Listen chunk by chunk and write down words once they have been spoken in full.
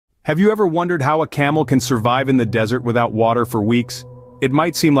Have you ever wondered how a camel can survive in the desert without water for weeks? It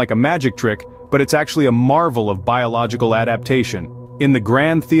might seem like a magic trick, but it's actually a marvel of biological adaptation. In the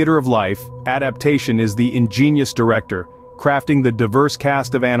grand theater of life, adaptation is the ingenious director, crafting the diverse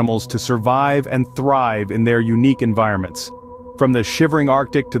cast of animals to survive and thrive in their unique environments. From the shivering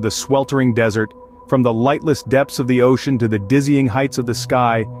Arctic to the sweltering desert, from the lightless depths of the ocean to the dizzying heights of the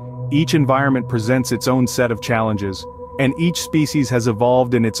sky, each environment presents its own set of challenges, and each species has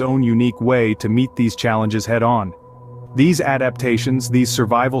evolved in its own unique way to meet these challenges head-on. These adaptations, these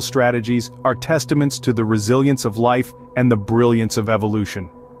survival strategies, are testaments to the resilience of life and the brilliance of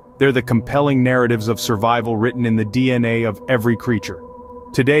evolution. They're the compelling narratives of survival written in the DNA of every creature.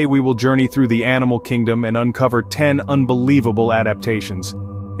 Today we will journey through the animal kingdom and uncover 10 unbelievable adaptations.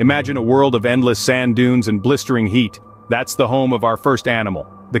 Imagine a world of endless sand dunes and blistering heat. That's the home of our first animal,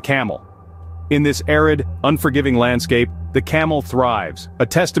 the camel. In this arid, unforgiving landscape, the camel thrives, a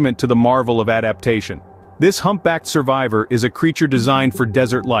testament to the marvel of adaptation. This humpbacked survivor is a creature designed for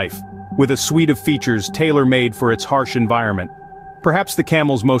desert life, with a suite of features tailor-made for its harsh environment. Perhaps the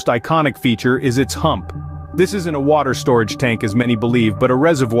camel's most iconic feature is its hump. This isn't a water storage tank as many believe, but a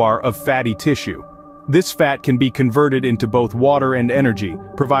reservoir of fatty tissue. This fat can be converted into both water and energy,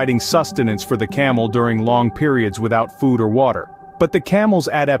 providing sustenance for the camel during long periods without food or water. But the camel's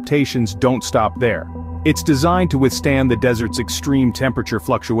adaptations don't stop there. It's designed to withstand the desert's extreme temperature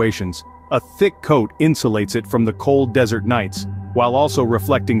fluctuations. A thick coat insulates it from the cold desert nights, while also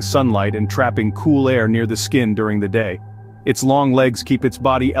reflecting sunlight and trapping cool air near the skin during the day. Its long legs keep its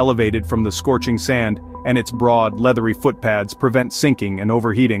body elevated from the scorching sand, and its broad, leathery footpads prevent sinking and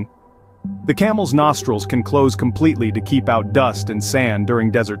overheating. The camel's nostrils can close completely to keep out dust and sand during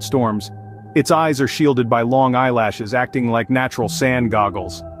desert storms. Its eyes are shielded by long eyelashes acting like natural sand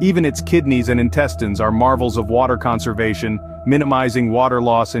goggles. Even its kidneys and intestines are marvels of water conservation, minimizing water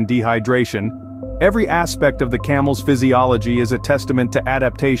loss and dehydration. Every aspect of the camel's physiology is a testament to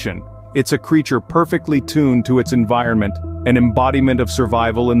adaptation. It's a creature perfectly tuned to its environment, an embodiment of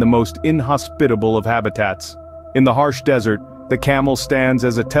survival in the most inhospitable of habitats. In the harsh desert, the camel stands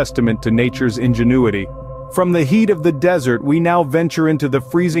as a testament to nature's ingenuity. From the heat of the desert we now venture into the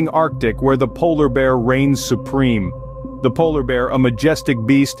freezing Arctic where the polar bear reigns supreme. The polar bear, a majestic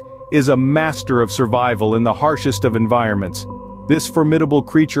beast, is a master of survival in the harshest of environments. This formidable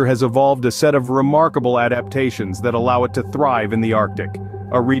creature has evolved a set of remarkable adaptations that allow it to thrive in the Arctic,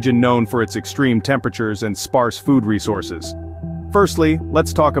 a region known for its extreme temperatures and sparse food resources. Firstly,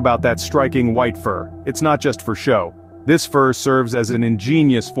 let's talk about that striking white fur. It's not just for show. This fur serves as an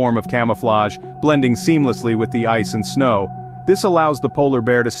ingenious form of camouflage, blending seamlessly with the ice and snow. This allows the polar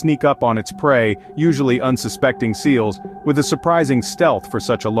bear to sneak up on its prey, usually unsuspecting seals, with a surprising stealth for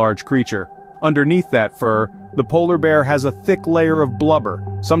such a large creature. Underneath that fur, the polar bear has a thick layer of blubber,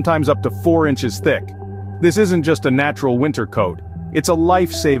 sometimes up to 4 inches thick. This isn't just a natural winter coat, it's a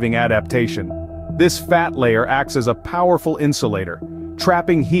life-saving adaptation. This fat layer acts as a powerful insulator,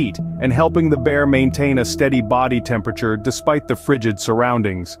 trapping heat and helping the bear maintain a steady body temperature despite the frigid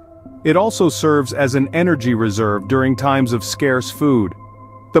surroundings. It also serves as an energy reserve during times of scarce food.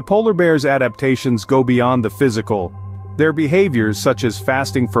 The polar bear's adaptations go beyond the physical. Their behaviors, such as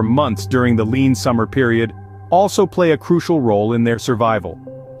fasting for months during the lean summer period, also play a crucial role in their survival.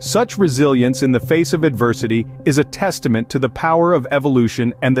 Such resilience in the face of adversity is a testament to the power of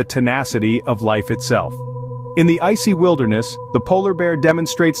evolution and the tenacity of life itself. In the icy wilderness, the polar bear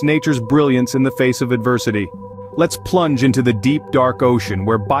demonstrates nature's brilliance in the face of adversity. Let's plunge into the deep dark ocean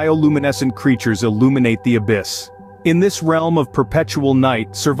where bioluminescent creatures illuminate the abyss. In this realm of perpetual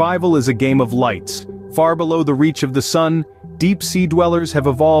night, survival is a game of lights. Far below the reach of the sun, deep sea dwellers have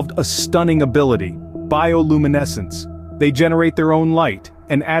evolved a stunning ability: bioluminescence. They generate their own light,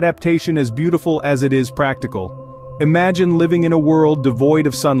 an adaptation as beautiful as it is practical. Imagine living in a world devoid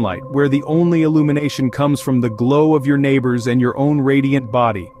of sunlight, where the only illumination comes from the glow of your neighbors and your own radiant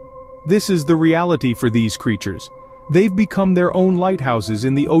body. This is the reality for these creatures. They've become their own lighthouses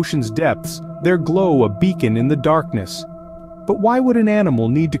in the ocean's depths, their glow a beacon in the darkness. But why would an animal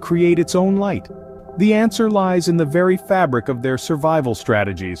need to create its own light? The answer lies in the very fabric of their survival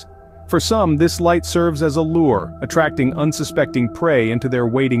strategies. For some, this light serves as a lure, attracting unsuspecting prey into their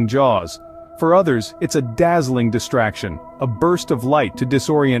waiting jaws. For others, it's a dazzling distraction, a burst of light to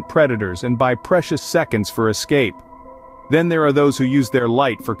disorient predators and buy precious seconds for escape. Then there are those who use their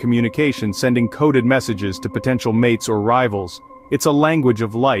light for communication, sending coded messages to potential mates or rivals. It's a language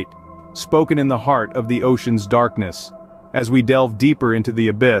of light, spoken in the heart of the ocean's darkness. As we delve deeper into the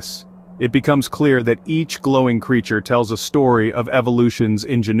abyss, it becomes clear that each glowing creature tells a story of evolution's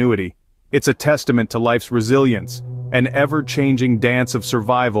ingenuity. It's a testament to life's resilience, an ever-changing dance of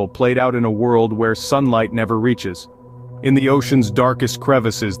survival played out in a world where sunlight never reaches. In the ocean's darkest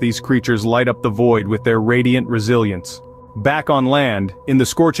crevices, these creatures light up the void with their radiant resilience. Back on land, in the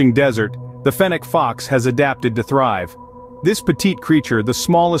scorching desert, the fennec fox has adapted to thrive. This petite creature, the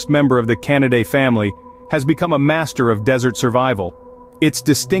smallest member of the Canidae family, has become a master of desert survival. Its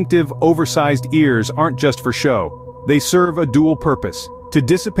distinctive, oversized ears aren't just for show. They serve a dual purpose: to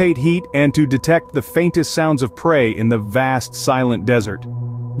dissipate heat and to detect the faintest sounds of prey in the vast, silent desert.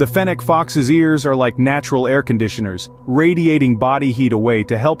 The fennec fox's ears are like natural air conditioners, radiating body heat away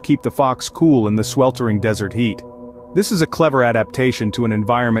to help keep the fox cool in the sweltering desert heat. This is a clever adaptation to an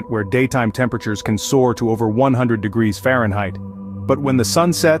environment where daytime temperatures can soar to over 100 degrees Fahrenheit. But when the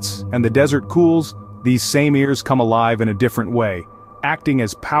sun sets and the desert cools, these same ears come alive in a different way, acting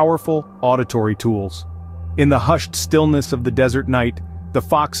as powerful auditory tools. In the hushed stillness of the desert night, the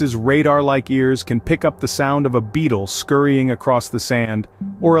fox's radar-like ears can pick up the sound of a beetle scurrying across the sand,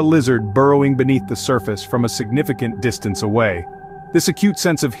 or a lizard burrowing beneath the surface from a significant distance away. This acute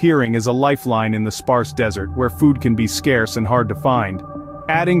sense of hearing is a lifeline in the sparse desert where food can be scarce and hard to find.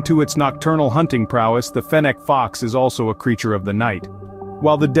 Adding to its nocturnal hunting prowess, the fennec fox is also a creature of the night.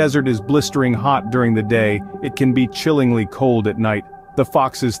 While the desert is blistering hot during the day, it can be chillingly cold at night. The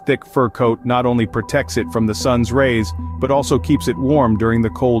fox's thick fur coat not only protects it from the sun's rays, but also keeps it warm during the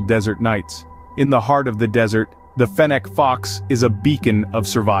cold desert nights. In the heart of the desert, the fennec fox is a beacon of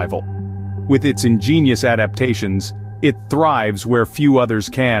survival. With its ingenious adaptations, it thrives where few others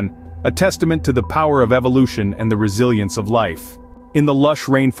can, a testament to the power of evolution and the resilience of life. In the lush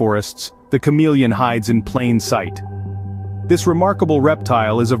rainforests, the chameleon hides in plain sight. This remarkable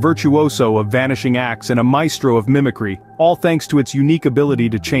reptile is a virtuoso of vanishing acts and a maestro of mimicry, all thanks to its unique ability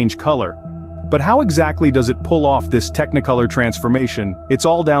to change color. But how exactly does it pull off this technicolor transformation? It's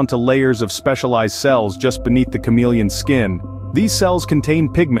all down to layers of specialized cells just beneath the chameleon's skin. These cells contain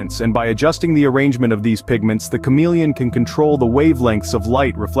pigments, and by adjusting the arrangement of these pigments, the chameleon can control the wavelengths of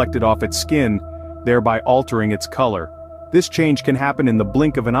light reflected off its skin, thereby altering its color. This change can happen in the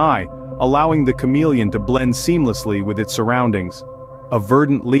blink of an eye, allowing the chameleon to blend seamlessly with its surroundings. A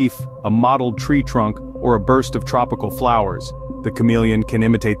verdant leaf, a mottled tree trunk, or a burst of tropical flowers, the chameleon can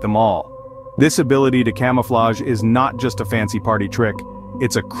imitate them all. This ability to camouflage is not just a fancy party trick,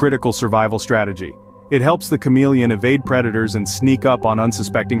 it's a critical survival strategy. It helps the chameleon evade predators and sneak up on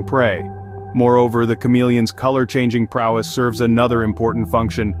unsuspecting prey. Moreover, the chameleon's color-changing prowess serves another important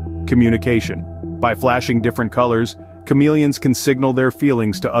function: communication. By flashing different colors, chameleons can signal their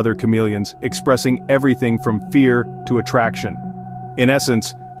feelings to other chameleons, expressing everything from fear to attraction. In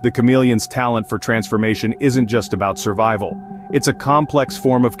essence, the chameleon's talent for transformation isn't just about survival. It's a complex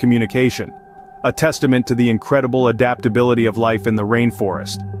form of communication, a testament to the incredible adaptability of life in the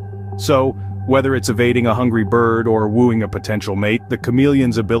rainforest. So, whether it's evading a hungry bird or wooing a potential mate, the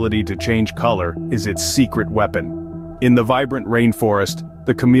chameleon's ability to change color is its secret weapon. In the vibrant rainforest,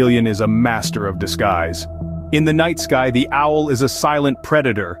 the chameleon is a master of disguise. In the night sky, the owl is a silent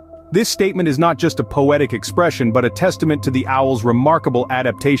predator. This statement is not just a poetic expression but a testament to the owl's remarkable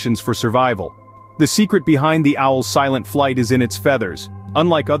adaptations for survival. The secret behind the owl's silent flight is in its feathers.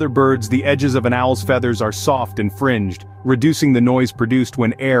 Unlike other birds, the edges of an owl's feathers are soft and fringed, reducing the noise produced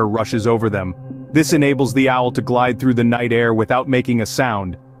when air rushes over them. This enables the owl to glide through the night air without making a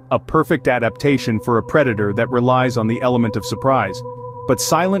sound, a perfect adaptation for a predator that relies on the element of surprise. But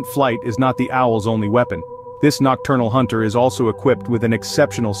silent flight is not the owl's only weapon. This nocturnal hunter is also equipped with an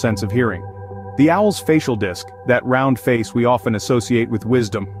exceptional sense of hearing. The owl's facial disc, that round face we often associate with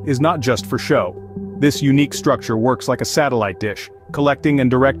wisdom, is not just for show. This unique structure works like a satellite dish, collecting and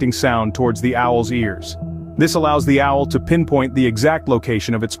directing sound towards the owl's ears. This allows the owl to pinpoint the exact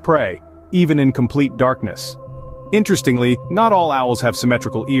location of its prey, even in complete darkness. Interestingly, not all owls have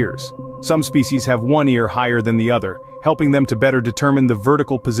symmetrical ears. Some species have one ear higher than the other, helping them to better determine the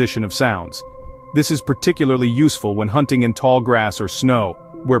vertical position of sounds. This is particularly useful when hunting in tall grass or snow,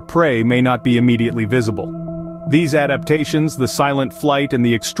 where prey may not be immediately visible. These adaptations, the silent flight and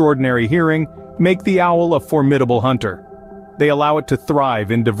the extraordinary hearing, make the owl a formidable hunter. They allow it to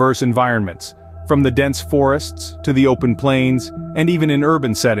thrive in diverse environments, from the dense forests to the open plains, and even in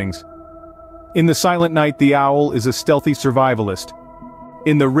urban settings. In the silent night, the owl is a stealthy survivalist.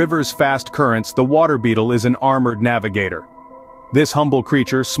 In the river's fast currents, the water beetle is an armored navigator. This humble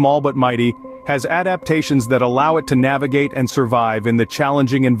creature, small but mighty, has adaptations that allow it to navigate and survive in the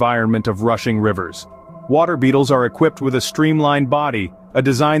challenging environment of rushing rivers. Water beetles are equipped with a streamlined body, a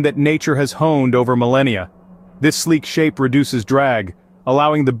design that nature has honed over millennia. This sleek shape reduces drag,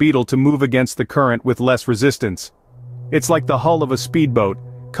 allowing the beetle to move against the current with less resistance. It's like the hull of a speedboat,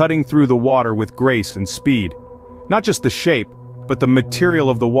 cutting through the water with grace and speed. Not just the shape, but the material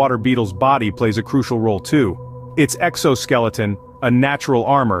of the water beetle's body plays a crucial role too. Its exoskeleton, a natural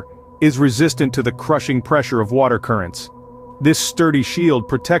armor, is resistant to the crushing pressure of water currents. This sturdy shield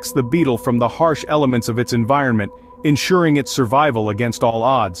protects the beetle from the harsh elements of its environment, ensuring its survival against all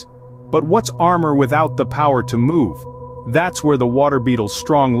odds. But what's armor without the power to move? That's where the water beetle's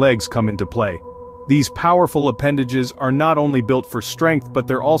strong legs come into play. These powerful appendages are not only built for strength but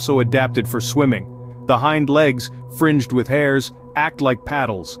they're also adapted for swimming. The hind legs, fringed with hairs, act like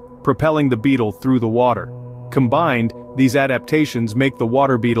paddles, propelling the beetle through the water. Combined, these adaptations make the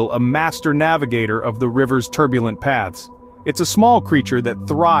water beetle a master navigator of the river's turbulent paths. It's a small creature that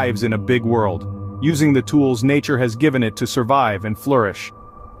thrives in a big world, using the tools nature has given it to survive and flourish.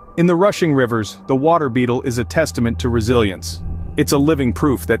 In the rushing rivers, the water beetle is a testament to resilience. It's a living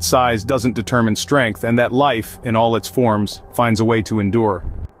proof that size doesn't determine strength and that life, in all its forms, finds a way to endure.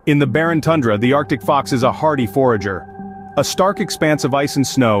 In the barren tundra, the Arctic fox is a hardy forager. A stark expanse of ice and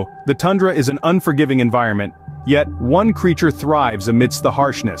snow, the tundra is an unforgiving environment, yet one creature thrives amidst the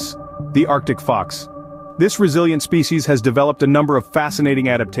harshness: the Arctic fox. This resilient species has developed a number of fascinating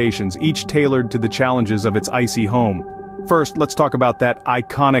adaptations, each tailored to the challenges of its icy home. First, let's talk about that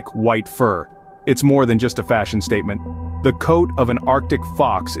iconic white fur. It's more than just a fashion statement. The coat of an Arctic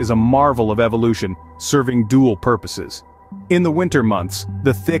fox is a marvel of evolution, serving dual purposes. In the winter months,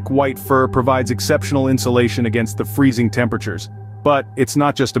 the thick white fur provides exceptional insulation against the freezing temperatures. But it's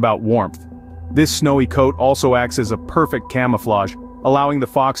not just about warmth. This snowy coat also acts as a perfect camouflage, allowing the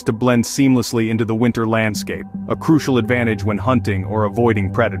fox to blend seamlessly into the winter landscape, a crucial advantage when hunting or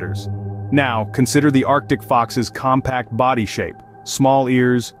avoiding predators. Now, consider the Arctic fox's compact body shape: small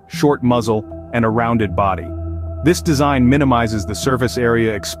ears, short muzzle, and a rounded body. This design minimizes the surface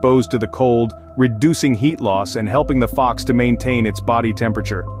area exposed to the cold, reducing heat loss and helping the fox to maintain its body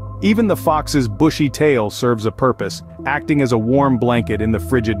temperature. Even the fox's bushy tail serves a purpose, acting as a warm blanket in the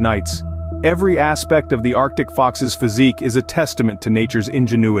frigid nights. Every aspect of the Arctic fox's physique is a testament to nature's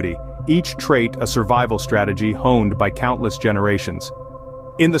ingenuity, each trait a survival strategy honed by countless generations.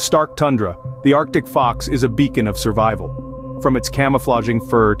 In the stark tundra, the Arctic fox is a beacon of survival. From its camouflaging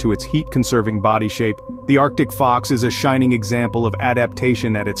fur to its heat-conserving body shape, the Arctic fox is a shining example of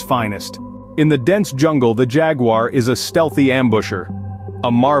adaptation at its finest. In the dense jungle, the jaguar is a stealthy ambusher.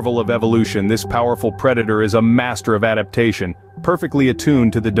 A marvel of evolution, this powerful predator is a master of adaptation, perfectly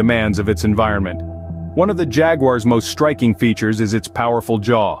attuned to the demands of its environment. One of the jaguar's most striking features is its powerful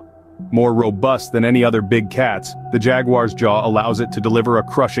jaw. More robust than any other big cat's, the jaguar's jaw allows it to deliver a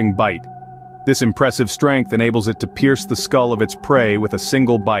crushing bite. This impressive strength enables it to pierce the skull of its prey with a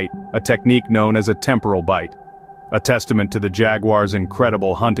single bite, a technique known as a temporal bite. A testament to the jaguar's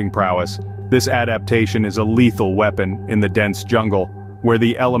incredible hunting prowess, this adaptation is a lethal weapon in the dense jungle, where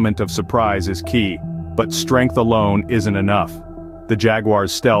the element of surprise is key. But strength alone isn't enough. The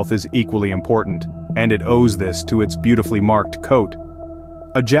jaguar's stealth is equally important, and it owes this to its beautifully marked coat.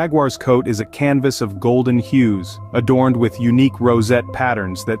 A jaguar's coat is a canvas of golden hues, adorned with unique rosette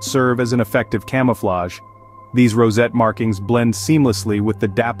patterns that serve as an effective camouflage. These rosette markings blend seamlessly with the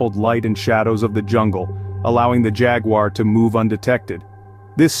dappled light and shadows of the jungle, allowing the jaguar to move undetected.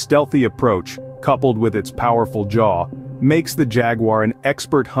 This stealthy approach, coupled with its powerful jaw, makes the jaguar an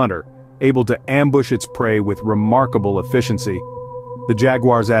expert hunter, able to ambush its prey with remarkable efficiency. The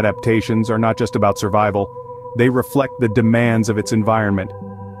jaguar's adaptations are not just about survival, they reflect the demands of its environment.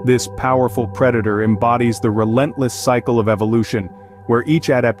 This powerful predator embodies the relentless cycle of evolution, where each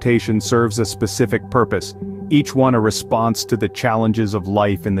adaptation serves a specific purpose, each one a response to the challenges of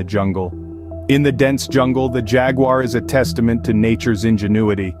life in the jungle. In the dense jungle, the jaguar is a testament to nature's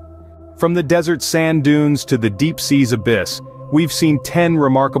ingenuity. From the desert sand dunes to the deep sea's abyss, we've seen 10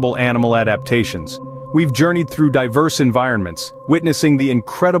 remarkable animal adaptations. We've journeyed through diverse environments, witnessing the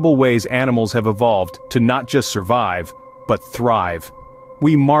incredible ways animals have evolved to not just survive, but thrive.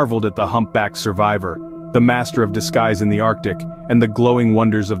 We marveled at the humpback survivor, the master of disguise in the Arctic, and the glowing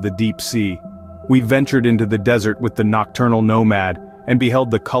wonders of the deep sea. We ventured into the desert with the nocturnal nomad, and beheld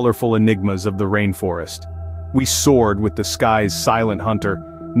the colorful enigmas of the rainforest. We soared with the sky's silent hunter,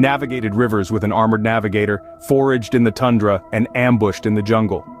 navigated rivers with an armored navigator, foraged in the tundra, and ambushed in the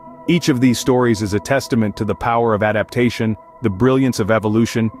jungle. Each of these stories is a testament to the power of adaptation, the brilliance of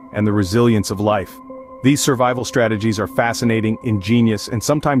evolution, and the resilience of life. These survival strategies are fascinating, ingenious, and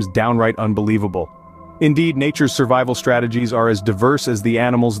sometimes downright unbelievable. Indeed, nature's survival strategies are as diverse as the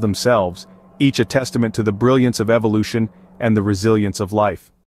animals themselves, each a testament to the brilliance of evolution and the resilience of life.